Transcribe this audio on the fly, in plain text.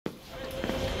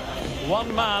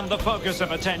One man, the focus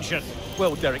of attention.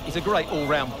 Well, Derek, he's a great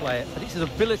all-round player, but it's his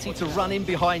ability to run in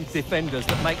behind defenders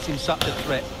that makes him such a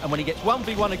threat. And when he gets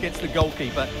 1v1 against the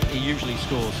goalkeeper, he usually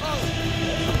scores.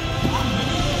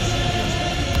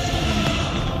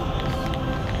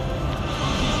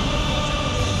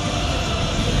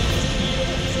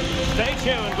 Stay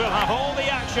tuned, we'll have all the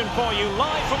action for you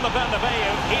live from the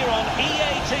Bernabeu here on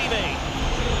EA TV.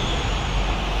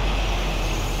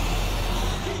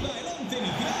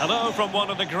 Hello from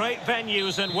one of the great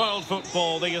venues in world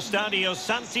football, the Estadio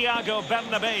Santiago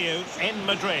Bernabeu in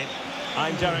Madrid.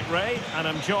 I'm Derek Ray, and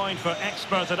I'm joined for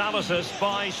expert analysis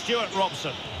by Stuart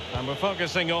Robson. And we're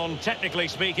focusing on, technically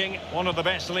speaking, one of the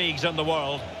best leagues in the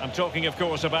world. I'm talking, of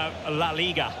course, about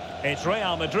LaLiga. It's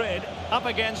Real Madrid up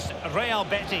against Real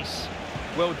Betis.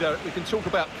 Well, Derek, we can talk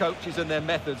about coaches and their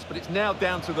methods, but it's now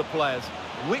down to the players.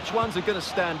 Which ones are going to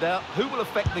stand out, who will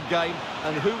affect the game,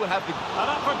 and who will have the... And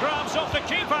up for grabs off the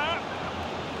keeper.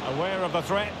 Aware of the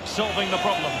threat, solving the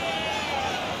problem.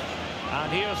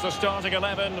 And here's the starting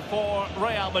 11 for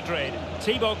Real Madrid.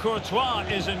 Thibaut Courtois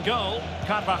is in goal.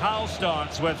 Carvajal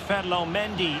starts with Ferland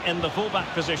Mendy in the fullback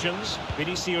positions.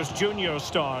 Vinicius Junior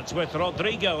starts with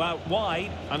Rodrigo out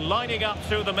wide. And lining up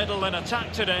through the middle in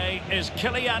attack today is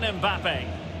Kylian Mbappe.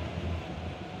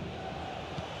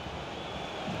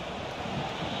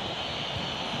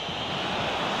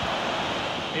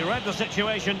 He read the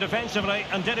situation defensively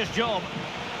and did his job.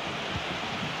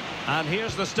 And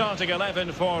here's the starting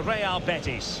 11 for Real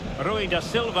Betis. Rui da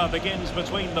Silva begins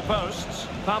between the posts.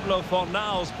 Pablo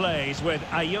Fornals plays with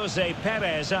Ayoze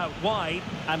Perez out wide.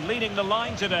 And leading the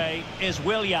line today is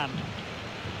Willian.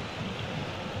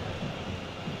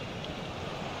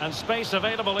 And space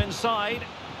available inside.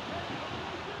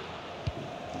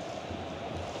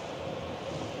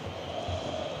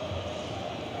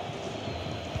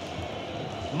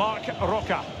 Marc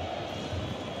Roca.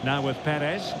 Now with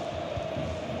Perez.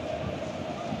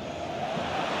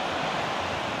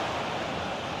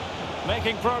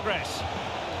 Making progress.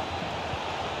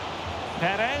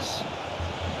 Perez.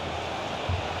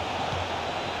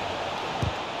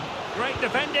 Great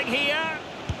defending here.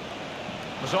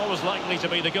 Was always likely to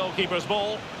be the goalkeeper's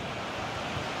ball.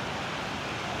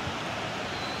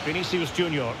 Vinicius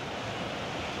Junior.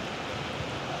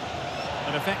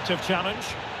 An effective challenge.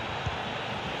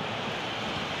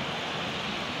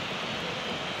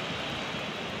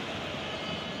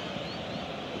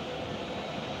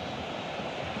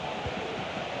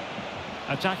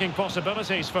 Attacking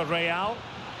possibilities for Real.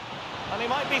 And he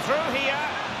might be through here.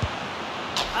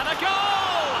 And a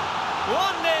goal!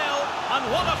 1-0. And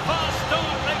what a fast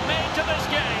start they've made to this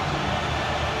game.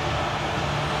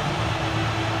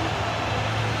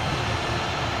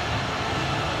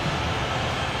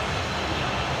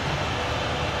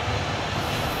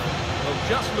 Well,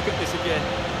 just look at this again.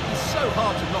 It's so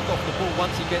hard to knock off the ball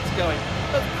once he gets going.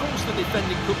 Of course the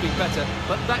defending could be better,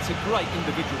 but that's a great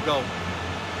individual goal.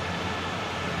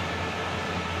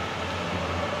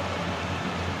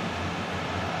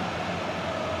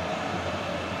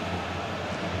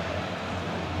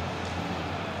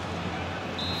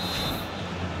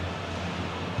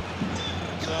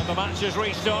 So the match is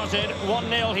restarted.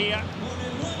 1-0 here.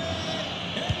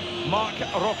 Marc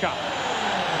Roca.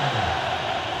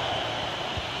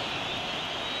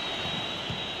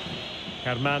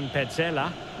 Herman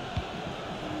Petzela.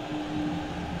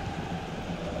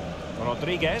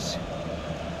 Rodriguez.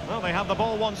 Well, they have the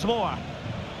ball once more.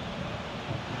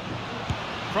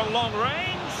 From long range.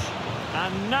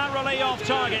 And narrowly off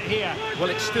target here. Well,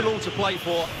 it's still all to play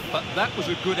for, but that was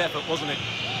a good effort, wasn't it?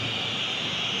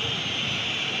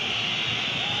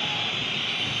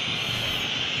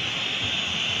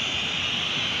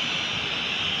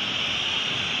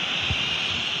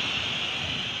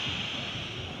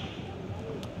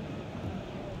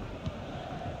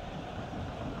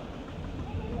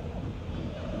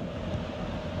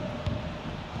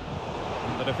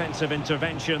 The defensive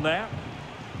intervention there.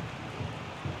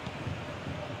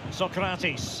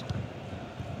 Socrates.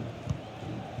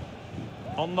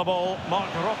 On the ball,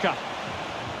 Marc Roca.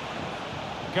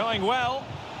 Going well.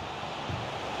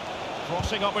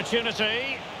 Crossing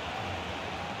opportunity.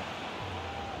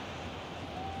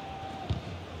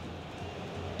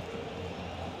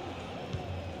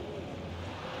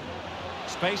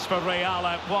 Space for Real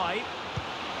out wide.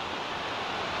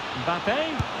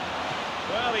 Mbappe.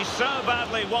 Well, he so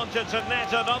badly wanted to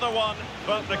net another one,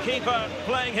 but the keeper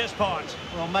playing his part.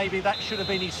 Well, maybe that should have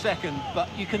been his second, but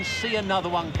you can see another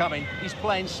one coming. He's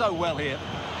playing so well here.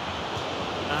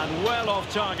 And well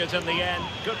off target in the end.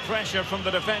 Good pressure from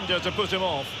the defender to put him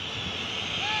off.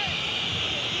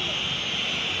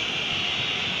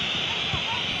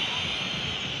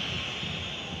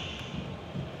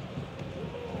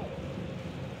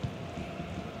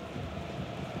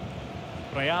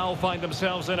 Real find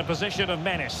themselves in a position of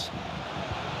menace.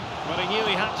 But he knew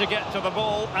he had to get to the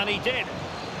ball, and he did.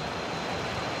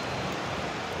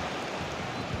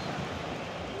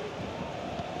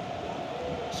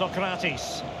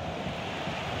 Socrates.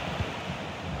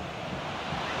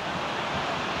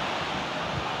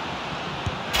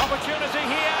 Opportunity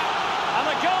here, and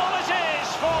the goal it is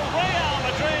for Real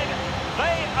Madrid.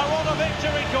 They are on a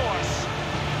victory course.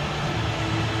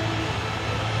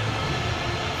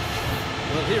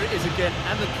 Well, here it is again,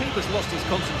 and the keeper's lost his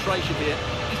concentration here.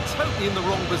 He's totally in the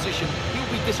wrong position.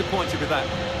 He'll be disappointed with that.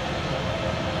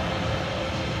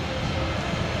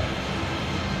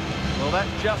 Well,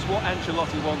 that's just what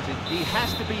Ancelotti wanted. He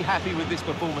has to be happy with this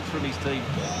performance from his team.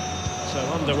 So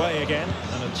underway again,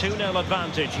 and a 2-0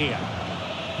 advantage here.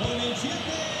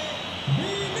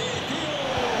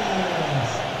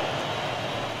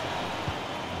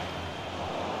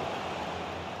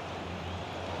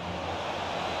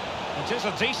 It is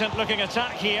a decent-looking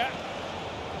attack here.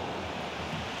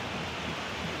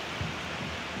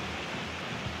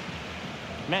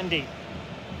 Mendy.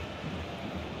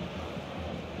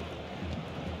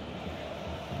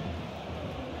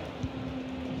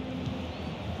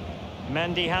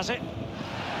 Mendy has it.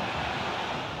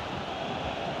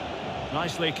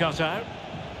 Nicely cut out.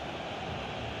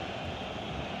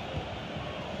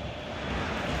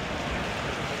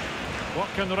 What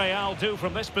can Real do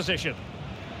from this position?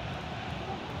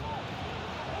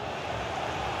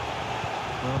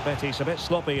 Well, Betis a bit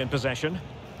sloppy in possession.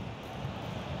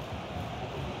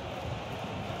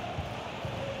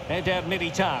 Eder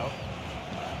Militao.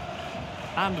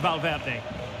 And Valverde.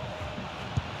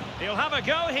 He'll have a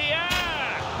go here.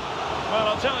 Well,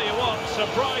 I'll tell you what,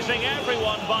 surprising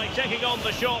everyone by taking on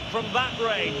the shot from that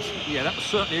range. Yeah, that was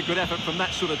certainly a good effort from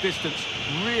that sort of distance.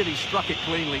 Really struck it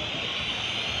cleanly.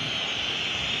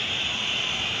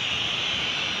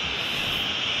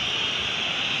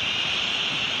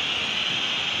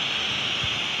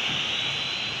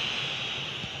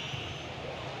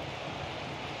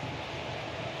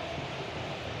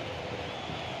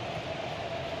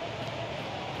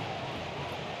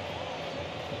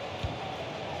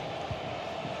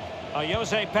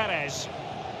 Jose Perez.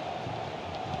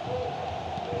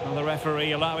 And the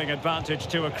referee allowing advantage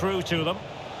to accrue to them.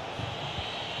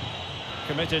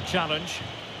 Committed challenge.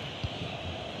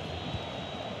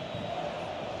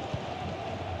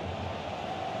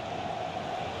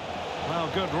 Well,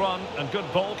 good run and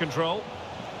good ball control.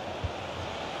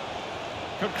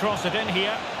 Could cross it in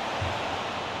here.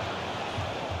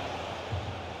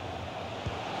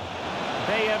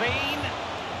 Bellerin.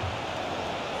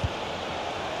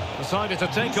 Decided to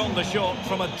take on the shot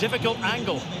from a difficult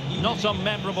angle. Not a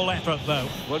memorable effort, though.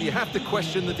 Well, you have to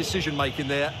question the decision-making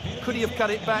there. Could he have cut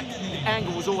it back? The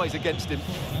angle was always against him.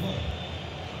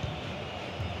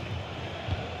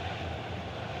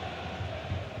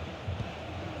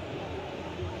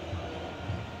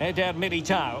 Eder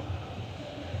Militao.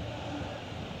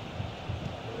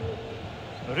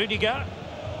 Rudiger.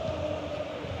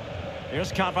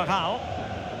 Here's Carvajal.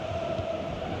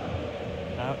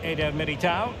 Now Eder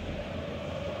Militao.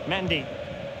 Mendy.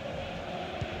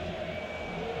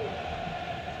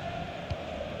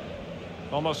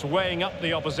 Almost weighing up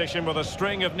the opposition with a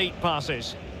string of neat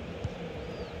passes.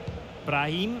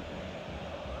 Brahim.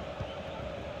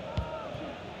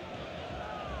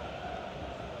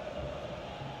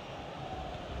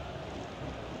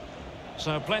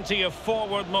 So plenty of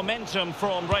forward momentum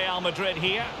from Real Madrid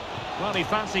here. Well, he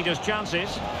fancied his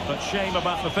chances, but shame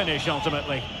about the finish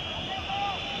ultimately.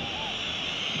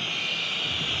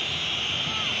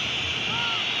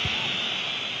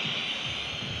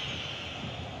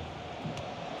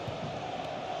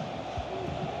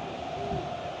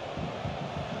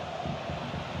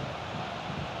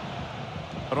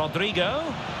 Rodrigo.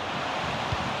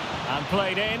 And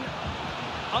played in.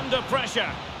 Under pressure.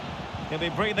 He'll be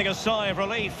breathing a sigh of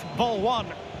relief. Ball one.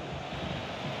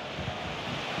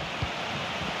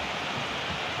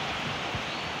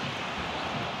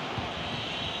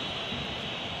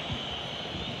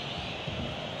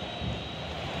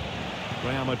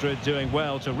 Real Madrid doing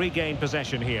well to regain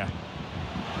possession here.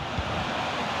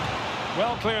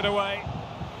 Well cleared away.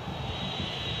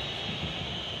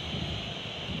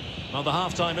 Well, the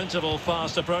half-time interval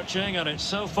fast approaching, and it's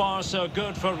so far so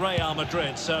good for Real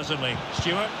Madrid, certainly.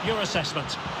 Stuart, your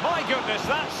assessment? My goodness,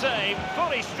 that save,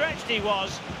 fully stretched he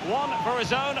was. One for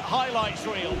his own highlights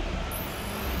reel.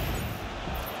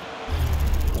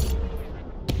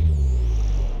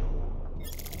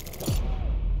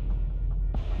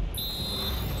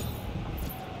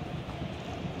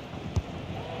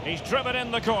 He's driven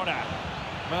in the corner.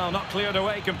 Well, not cleared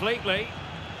away completely.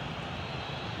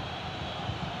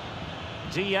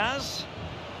 Diaz.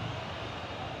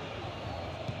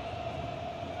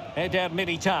 Eder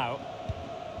Militao.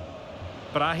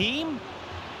 Brahim.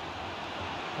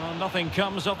 Well, nothing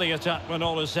comes of the attack when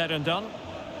all is said and done.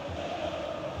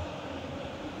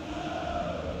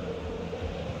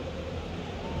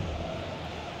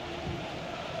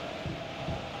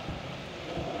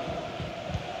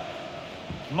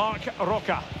 Marc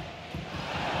Roca.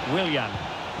 Willian.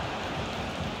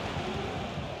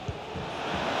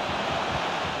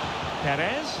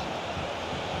 Perez.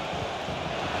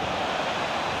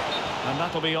 And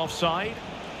that'll be offside.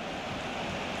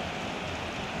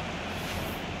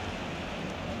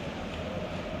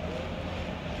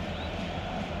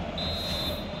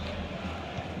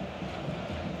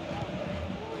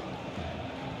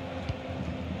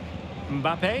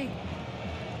 Mbappe.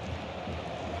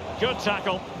 Good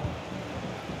tackle.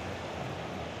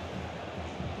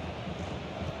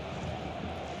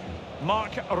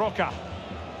 Marc Roca.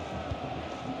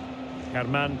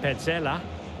 Herman Petzela.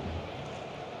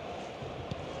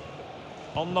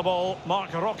 On the ball,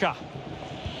 Marc Roca.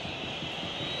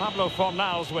 Pablo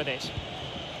Fornals with it.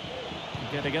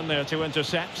 Getting in there to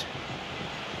intercept.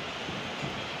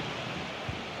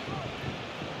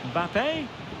 Mbappe.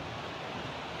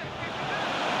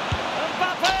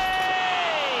 Mbappe!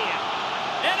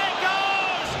 In it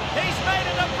goes! He's made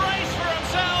it a brace for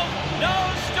himself. No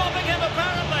stopping him,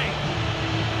 apparently.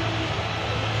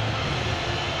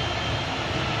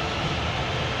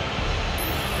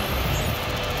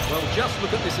 Well, just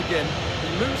look at this again. He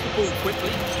moves the ball quickly,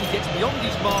 he gets beyond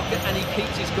his marker and he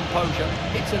keeps his composure.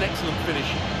 It's an excellent finish.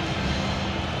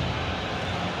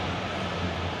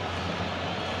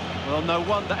 Well, no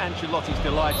wonder Ancelotti's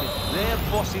delighted. They're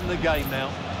bossing the game now.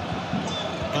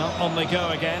 Well, on they go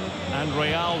again, and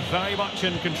Real very much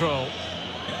in control.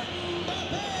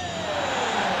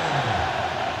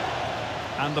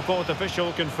 And the fourth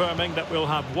official confirming that we'll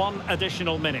have one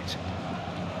additional minute.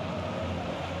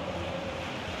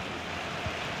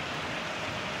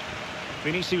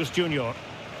 Vinicius Junior.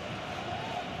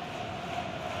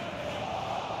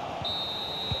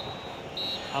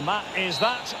 And that is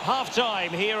that, half-time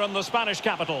here in the Spanish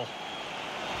capital.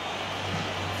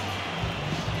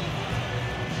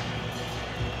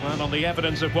 Well, on the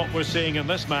evidence of what we're seeing in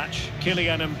this match,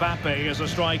 Kylian Mbappe is a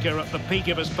striker at the peak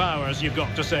of his powers, you've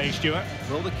got to say, Stuart.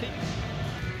 Well, the key.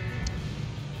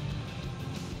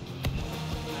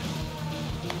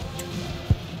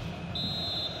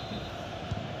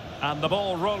 And the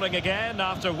ball rolling again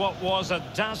after what was a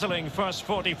dazzling first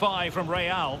 45 from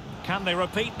Real. Can they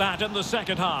repeat that in the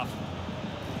second half?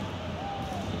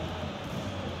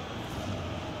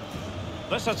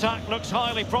 This attack looks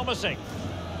highly promising.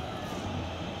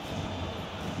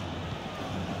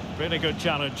 Really good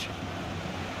challenge.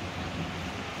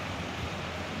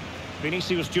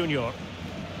 Vinicius Junior.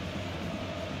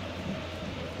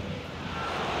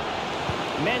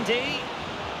 Mendy.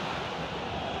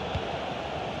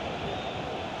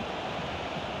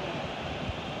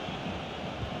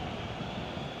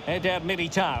 Eder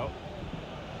Militao.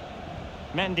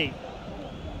 Mendy.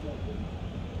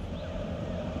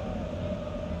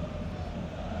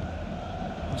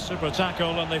 A super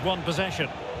tackle and they've won possession.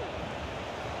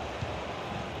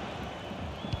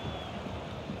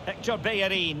 Hector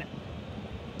Bellerin.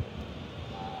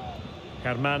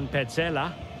 Herman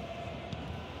Petzela.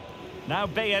 Now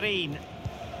Bellerin.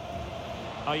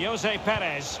 Jose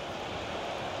Perez.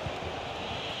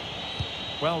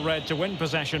 Well read to win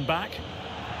possession back.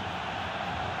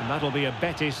 And that'll be a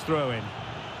Betis throw-in.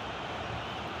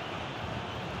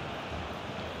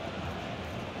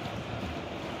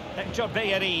 Hector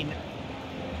Bellerin.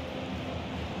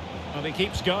 Well, he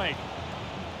keeps going.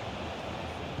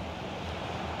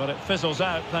 But it fizzles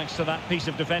out thanks to that piece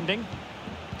of defending.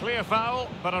 Clear foul,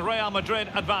 but a Real Madrid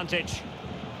advantage.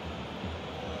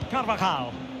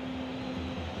 Carvajal.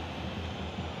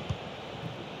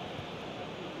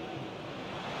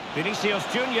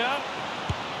 Vinicius Junior.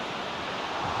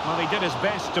 Well, he did his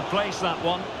best to place that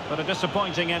one, but a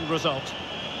disappointing end result.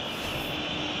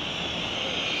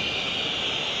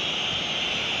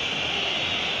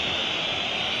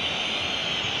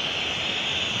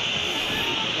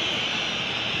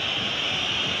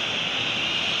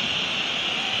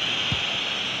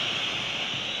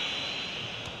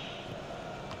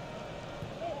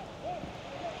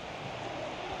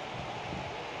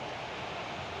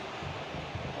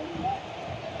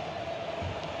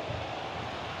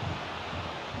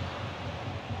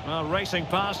 Well, racing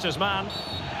past his man.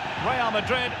 Real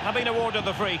Madrid have been awarded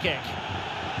the free kick.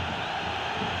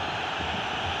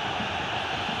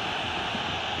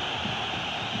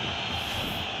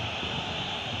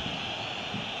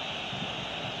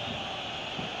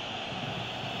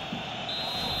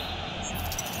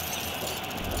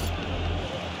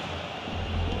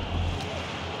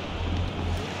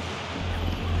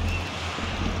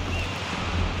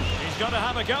 got to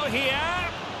have a go here.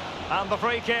 And the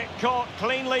free kick caught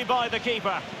cleanly by the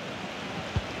keeper.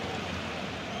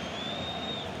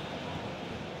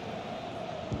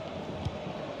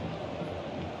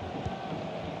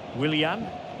 Willian.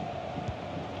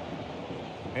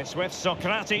 It's with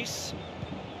Socrates.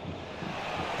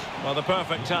 Well, the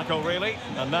perfect tackle, really.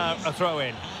 And now a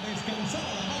throw-in.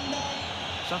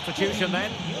 Substitution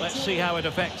then. Let's see how it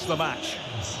affects the match.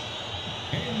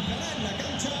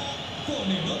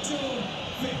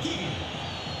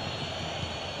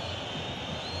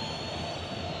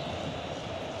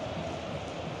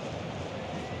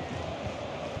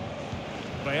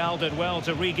 Real did well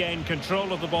to regain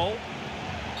control of the ball.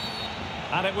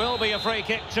 And it will be a free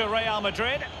kick to Real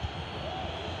Madrid.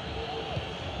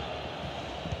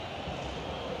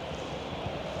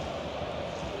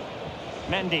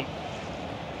 Mendy.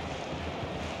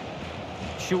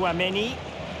 Chouameni.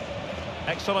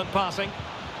 Excellent passing.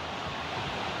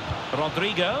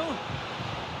 Rodrigo.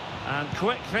 And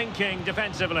quick thinking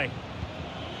defensively.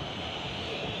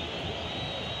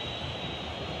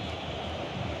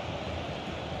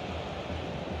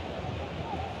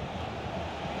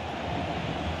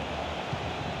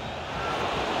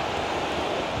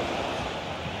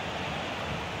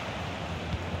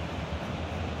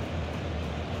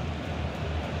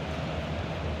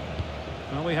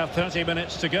 Well, we have 30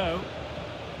 minutes to go.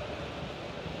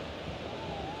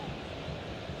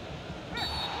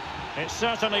 It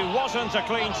certainly wasn't a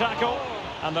clean tackle,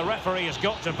 and the referee has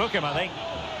got to book him, I think.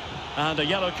 And a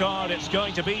yellow card it's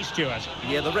going to be, Stuart.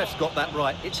 Yeah, the ref's got that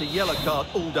right. It's a yellow card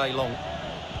all day long.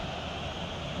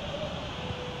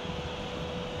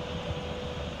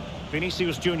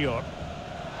 Vinicius Junior.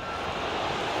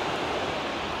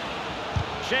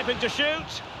 Shaping to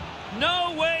shoot.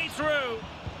 No way through.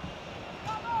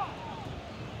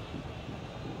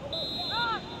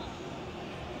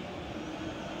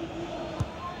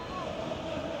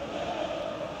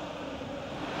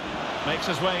 Makes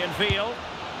his way in field.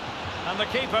 And the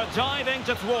keeper diving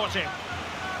to thwart him.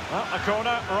 Well, a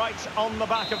corner right on the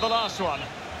back of the last one.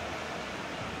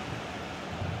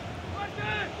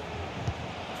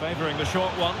 Favouring the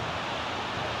short one.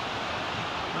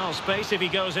 Well, space if he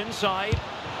goes inside.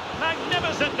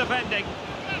 Magnificent defending.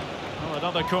 Well,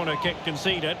 another corner kick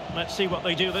conceded. Let's see what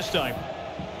they do this time.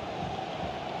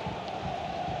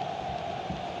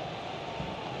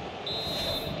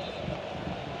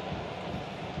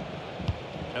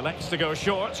 Elects to go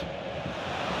short.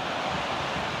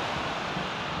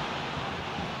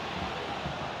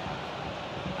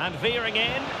 And veering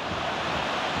in.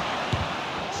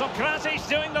 Socrates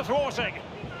doing the thwarting.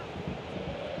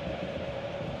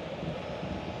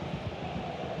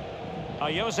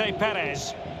 Jose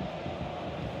Perez.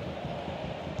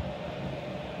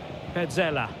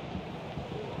 Petzela.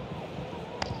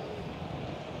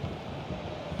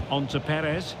 On to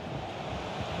Perez.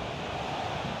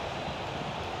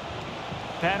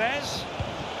 Perez.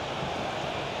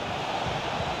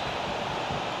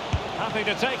 Happy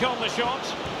to take on the shot.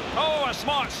 Oh, a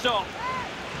smart stop.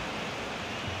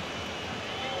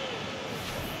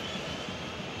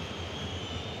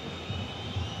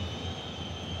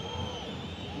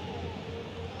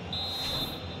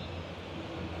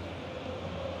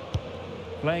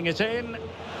 Playing it in.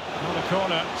 On the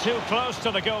corner, too close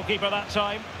to the goalkeeper that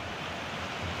time.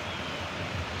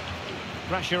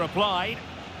 Pressure applied.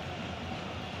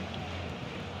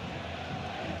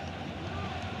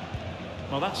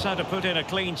 Well, that's how to put in a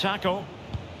clean tackle.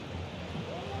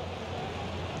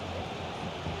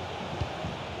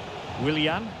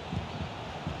 Willian.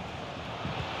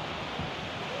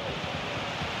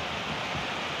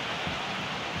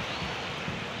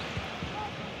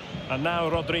 And now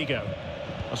Rodrigo.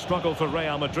 A struggle for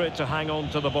Real Madrid to hang on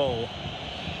to the ball.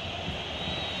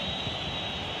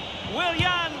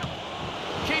 Willian!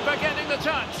 Keeper getting the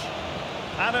touch.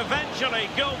 And eventually,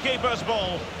 goalkeeper's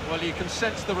ball. Well, you can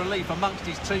sense the relief amongst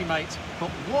his teammates, but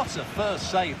what a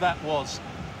first save that was.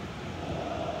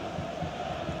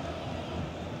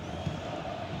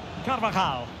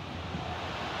 Carvajal.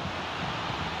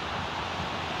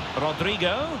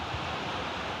 Rodrigo.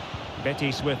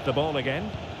 Betis with the ball again.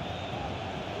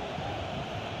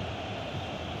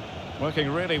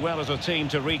 Working really well as a team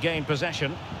to regain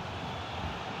possession.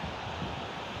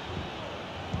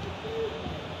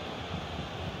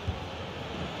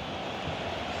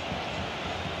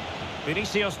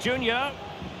 Vinicius Junior.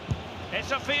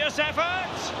 It's a fierce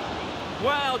effort.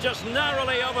 Well, just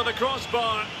narrowly over the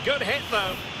crossbar. Good hit,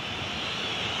 though.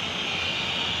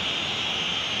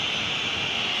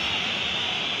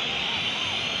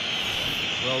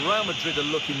 Well, Real Madrid are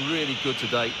looking really good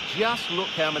today. Just look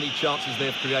how many chances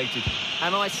they've created.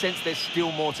 And I sense there's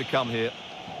still more to come here.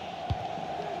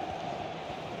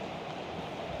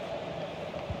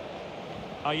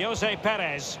 Jose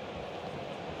Perez.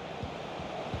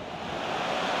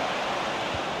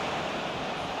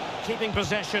 Keeping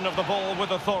possession of the ball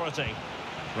with authority.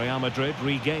 Real Madrid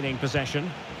regaining possession.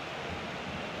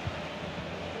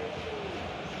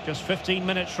 Just 15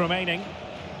 minutes remaining.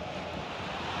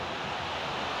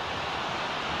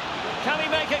 Can he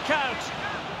make it count?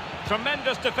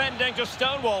 Tremendous defending to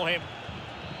stonewall him.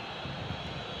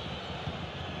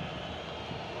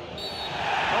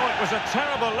 Oh, it was a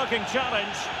terrible looking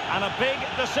challenge and a big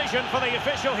decision for the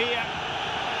official here.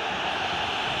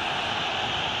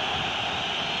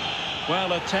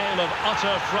 Well, a tale of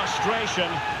utter frustration,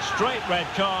 straight red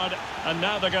card, and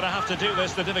now they're going to have to do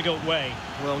this the difficult way.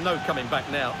 Well, no coming back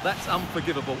now. That's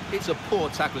unforgivable. It's a poor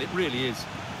tackle, it really is.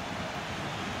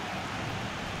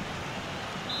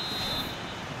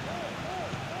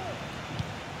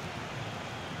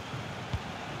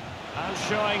 And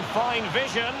showing fine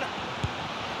vision.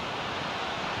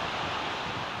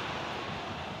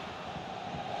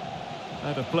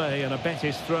 Out of play and a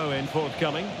Betis throw-in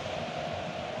forthcoming.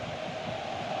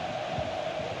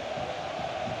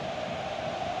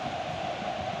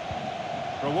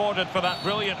 Rewarded for that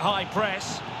brilliant high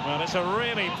press. Well, it's a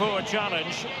really poor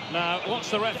challenge. Now, what's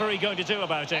the referee going to do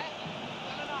about it?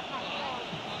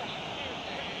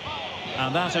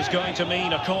 And that is going to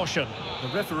mean a caution. The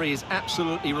referee is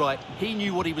absolutely right. He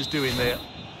knew what he was doing there.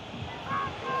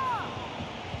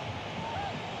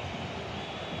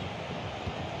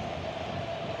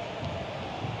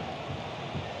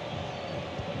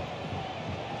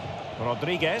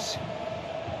 Rodriguez.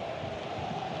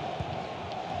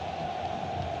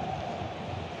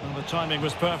 Well, the timing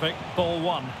was perfect. Ball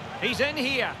one. He's in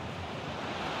here.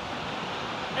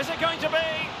 Is it going to be?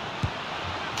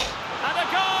 And a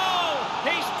goal!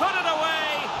 He's put it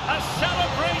away! A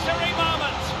celebratory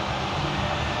moment!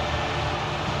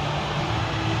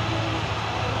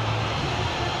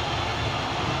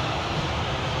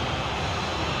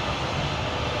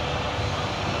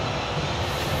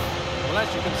 Well,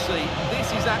 as you can see,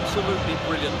 this is absolutely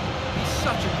brilliant. He's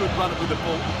such a good runner with the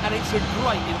ball, and it's a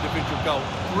great individual goal.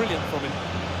 Brilliant from him.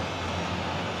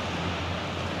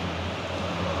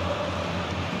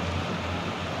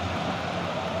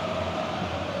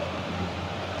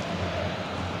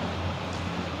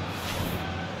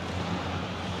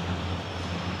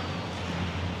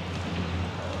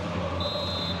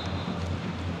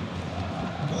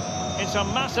 It's a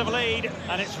massive lead,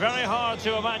 and it's very hard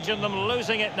to imagine them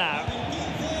losing it now.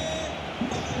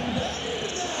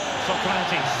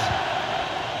 Socrates.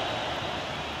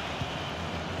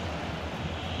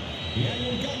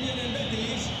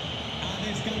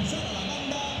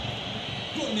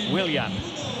 Willian.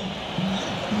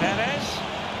 Perez.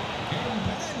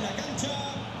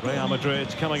 Real Madrid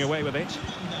coming away with it.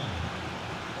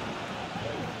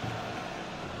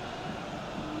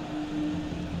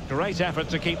 Great effort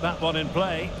to keep that one in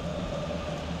play.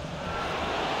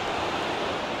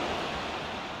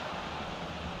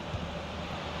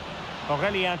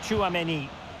 Aurelien Tchouameni.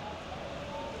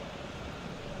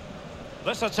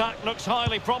 This attack looks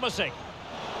highly promising.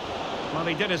 Well,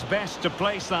 he did his best to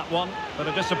place that one, but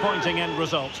a disappointing end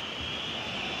result.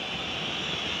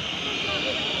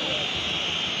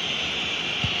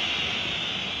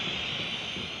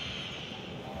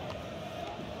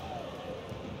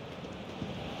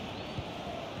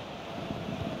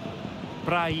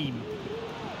 Brahim.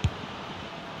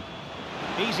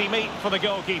 Easy meat for the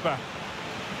goalkeeper.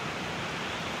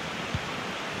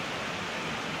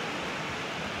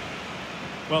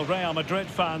 Well, Real Madrid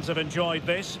fans have enjoyed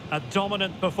this. A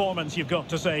dominant performance, you've got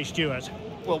to say, Stuart.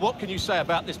 Well, what can you say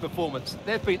about this performance?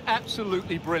 They've been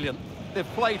absolutely brilliant. They've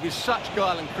played with such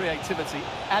guile and creativity,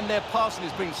 and their passing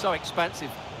has been so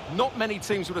expansive. Not many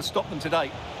teams would have stopped them today.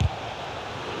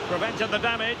 Prevented the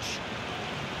damage.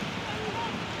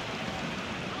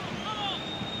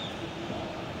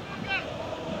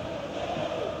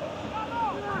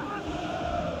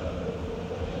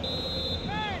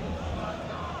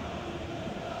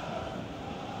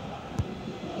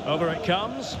 Over it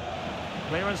comes.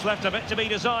 Clearance left a bit to be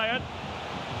desired.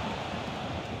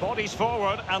 Bodies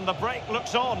forward and the break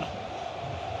looks on.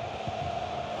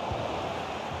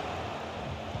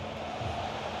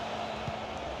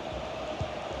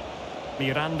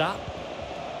 Miranda.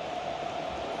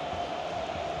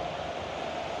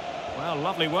 Well,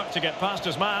 lovely work to get past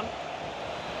his man.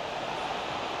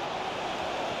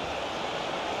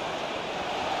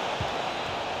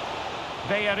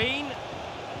 Bellerin.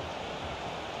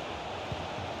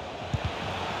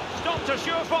 shot, a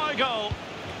surefire goal.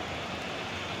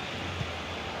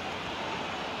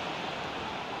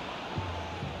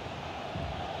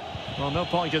 Well, no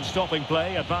point in stopping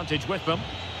play, advantage with them.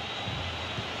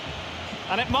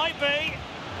 And it might be,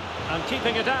 and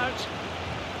keeping it out.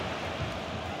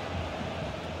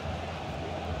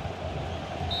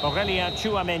 Aurélien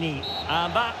Tchouaméni.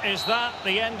 And that is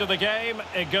the end of the game.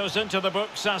 It goes into the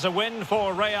books as a win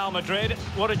for Real Madrid.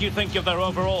 What did you think of their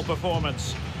overall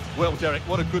performance? Well, Derek,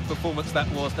 what a good performance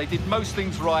that was. They did most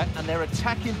things right, and their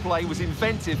attacking play was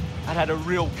inventive and had a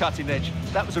real cutting edge.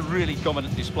 That was a really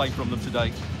dominant display from them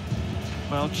today.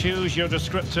 Well, choose your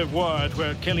descriptive word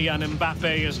where Kylian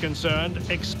Mbappe is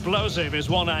concerned. Explosive is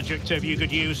one adjective you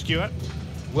could use, Stuart.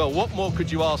 Well, what more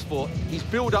could you ask for? His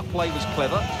build-up play was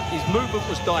clever, his movement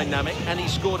was dynamic, and he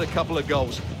scored a couple of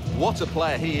goals. What a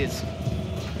player he is.